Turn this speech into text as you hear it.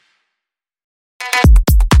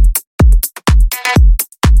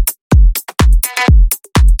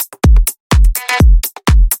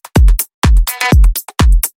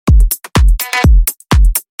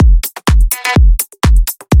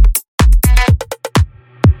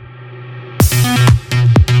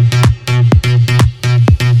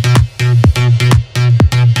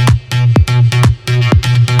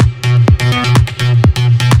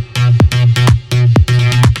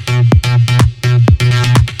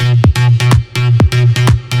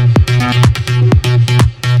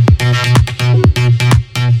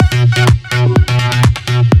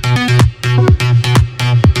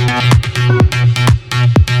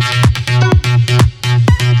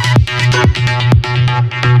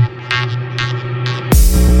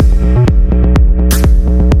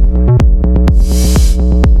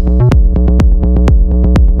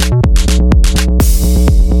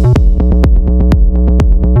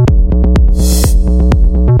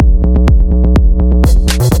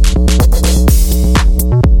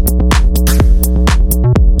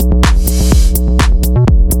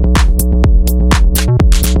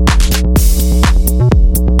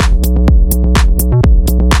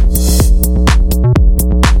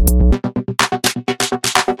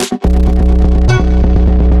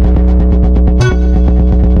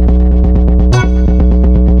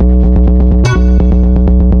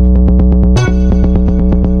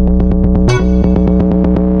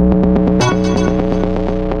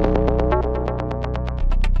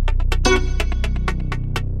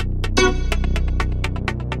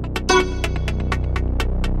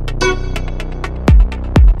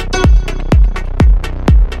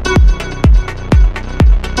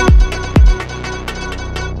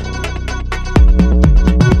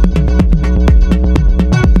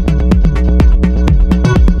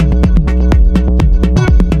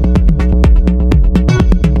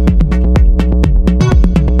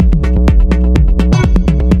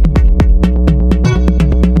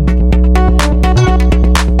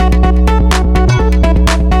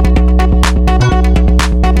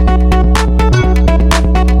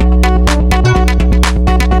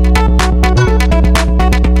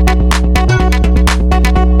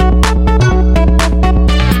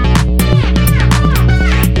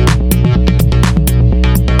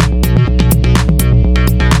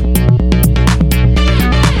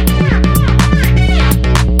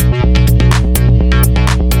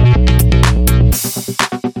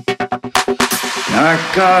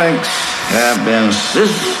Narcotics have been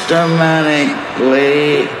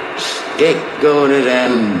systematically scapegoated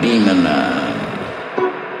and demonized.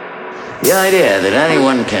 The idea that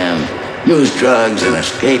anyone can use drugs and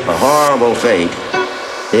escape a horrible fate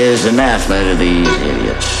is anathema to these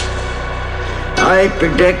idiots. I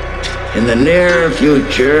predict in the near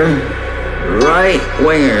future,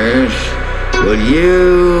 right-wingers will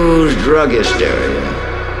use drug hysteria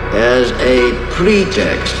as a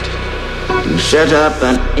pretext to set up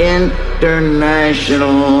an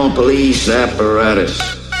international police apparatus.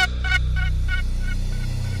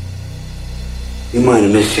 You might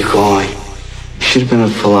have missed your calling. You should have been a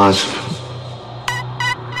philosopher.